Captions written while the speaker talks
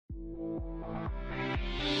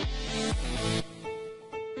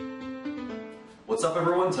What's up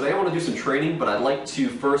everyone? Today I want to do some training, but I'd like to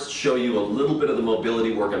first show you a little bit of the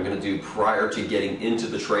mobility work I'm going to do prior to getting into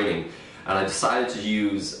the training. And I decided to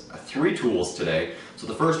use 3 tools today. So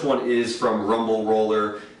the first one is from Rumble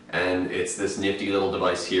Roller, and it's this nifty little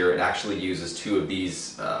device here. It actually uses 2 of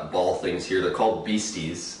these ball things here. They're called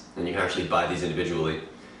Beasties, and you can actually buy these individually.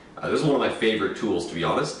 This is one of my favorite tools, to be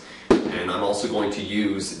honest. And I'm also going to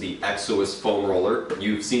use the Exous foam roller.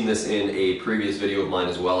 You've seen this in a previous video of mine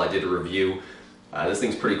as well. I did a review. This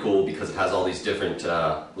thing's pretty cool because it has all these different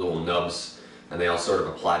little nubs, and they all sort of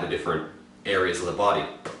apply to different areas of the body.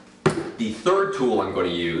 The third tool I'm going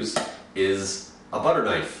to use is a butter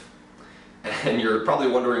knife. And you're probably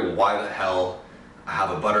wondering why the hell I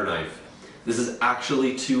have a butter knife. This is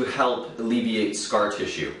actually to help alleviate scar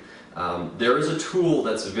tissue. There is a tool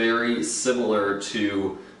that's very similar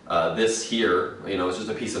to this here. You know, it's just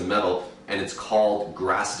a piece of metal, and it's called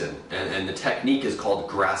Graston, and the technique is called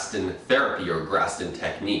Graston therapy or Graston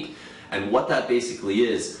technique. And what that basically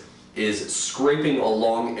is scraping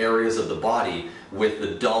along areas of the body with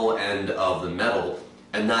the dull end of the metal,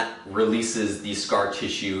 and that releases the scar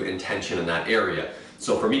tissue and tension in that area.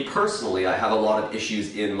 So for me personally, I have a lot of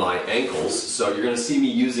issues in my ankles, so you're going to see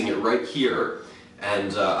me using it right here,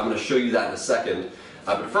 and I'm going to show you that in a second.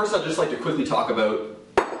 But first I'd just like to quickly talk about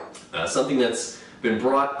something that's been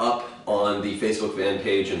brought up on the Facebook fan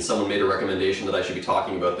page, and someone made a recommendation that I should be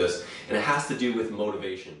talking about this, and it has to do with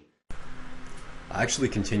motivation. I actually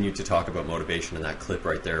continued to talk about motivation in that clip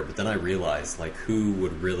right there, but then I realized, like, who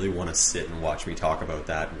would really want to sit and watch me talk about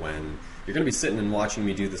that when you're going to be sitting and watching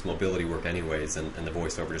me do this mobility work anyways, and the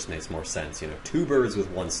voiceover just makes more sense. You know, 2 birds with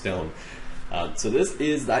 1 stone. So this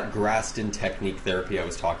is that Graston technique therapy I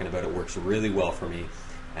was talking about. It works really well for me,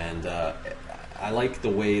 and I like the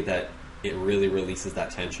way that it really releases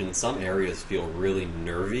that tension. Some areas feel really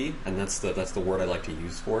nervy, and that's the word I like to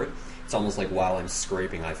use for it. It's almost like while I'm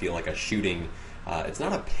scraping, I feel like a shooting. It's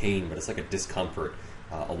not a pain, but it's like a discomfort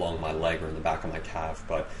along my leg or in the back of my calf,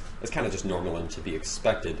 but it's kind of just normal and to be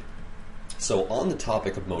expected. So on the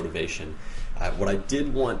topic of motivation, what I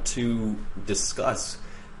did want to discuss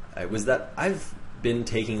was that I've been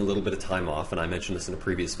taking a little bit of time off, and I mentioned this in a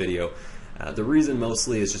previous video. The reason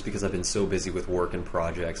mostly is just because I've been so busy with work and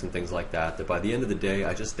projects and things like that, that by the end of the day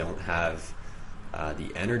I just don't have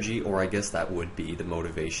the energy, or I guess that would be the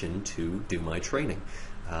motivation to do my training.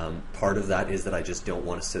 Part of that is that I just don't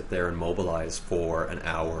want to sit there and mobilize for an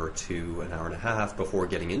hour to an hour and a half before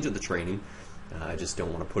getting into the training. I just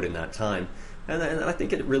don't want to put in that time. And I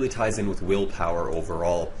think it really ties in with willpower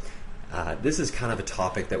overall. This is kind of a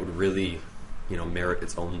topic that would really, you know, merit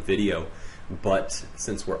its own video. But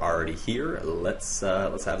since we're already here, let's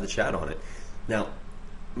have the chat on it. Now,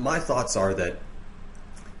 my thoughts are that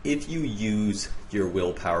if you use your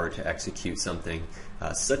willpower to execute something,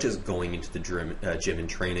 such as going into the gym and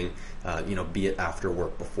training, you know, be it after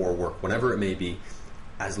work, before work, whenever it may be,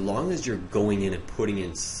 as long as you're going in and putting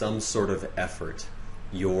in some sort of effort,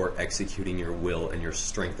 you're executing your will and you're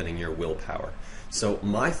strengthening your willpower. So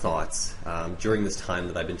my thoughts during this time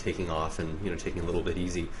that I've been taking off and, you know, taking a little bit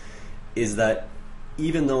easy, is that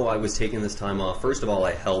even though I was taking this time off, first of all,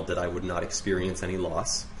 I held that I would not experience any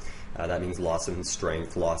loss. That means loss in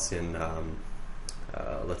strength, loss in,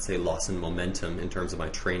 let's say, loss in momentum in terms of my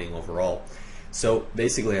training overall. So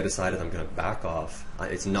basically I decided I'm going to back off.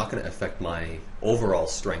 It's not going to affect my overall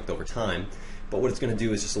strength over time, but what it's going to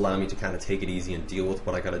do is just allow me to kind of take it easy and deal with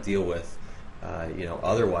what I got to deal with, you know,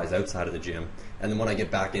 otherwise outside of the gym. And then when I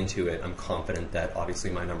get back into it, I'm confident that obviously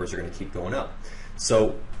my numbers are going to keep going up.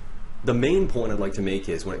 So the main point I'd like to make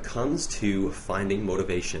is when it comes to finding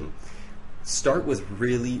motivation, start with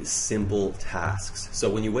really simple tasks. So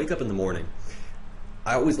when you wake up in the morning,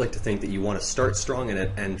 I always like to think that you want to start strong in it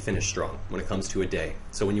and finish strong when it comes to a day.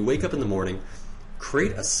 So when you wake up in the morning,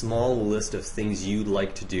 create a small list of things you'd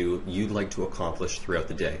like to do, you'd like to accomplish throughout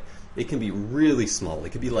the day. It can be really small.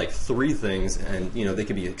 It could be like 3 things, and you know, they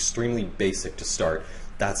could be extremely basic to start.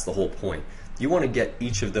 That's the whole point. You want to get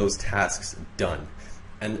each of those tasks done.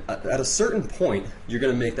 And at a certain point, you're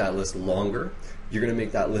going to make that list longer. You're going to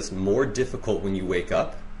make that list more difficult when you wake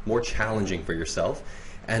up, more challenging for yourself.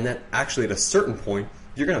 And then actually at a certain point,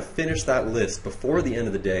 you're going to finish that list before the end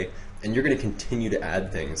of the day, and you're going to continue to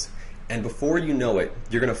add things. And before you know it,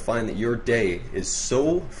 you're going to find that your day is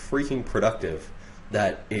so freaking productive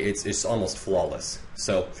that it's almost flawless.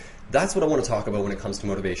 So that's what I want to talk about when it comes to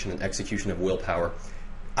motivation and execution of willpower.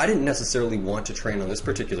 I didn't necessarily want to train on this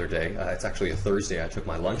particular day. It's actually a Thursday. I took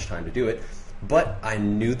my lunchtime to do it. But I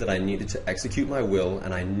knew that I needed to execute my will,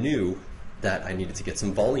 and I knew that I needed to get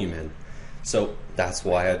some volume in. So that's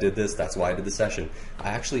why I did this, that's why I did the session. I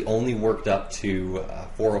actually only worked up to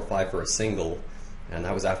 405 for a single, and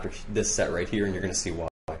that was after this set right here, and you're going to see why.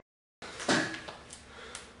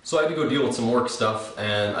 So I had to go deal with some work stuff,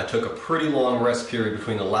 and I took a pretty long rest period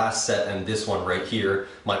between the last set and this one right here.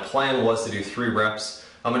 My plan was to do 3 reps.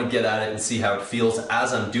 I'm going to get at it and see how it feels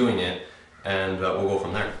as I'm doing it, and we'll go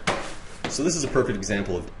from there. So this is a perfect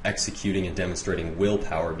example of executing and demonstrating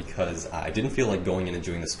willpower, because I didn't feel like going in and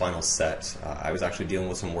doing this final set. I was actually dealing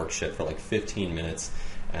with some work shit for like 15 minutes,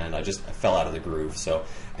 and I fell out of the groove. So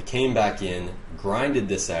I came back in, grinded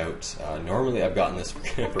this out. Normally I've gotten this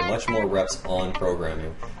for much more reps on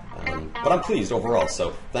programming, but I'm pleased overall.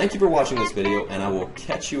 So thank you for watching this video, and I will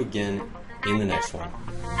catch you again in the next one.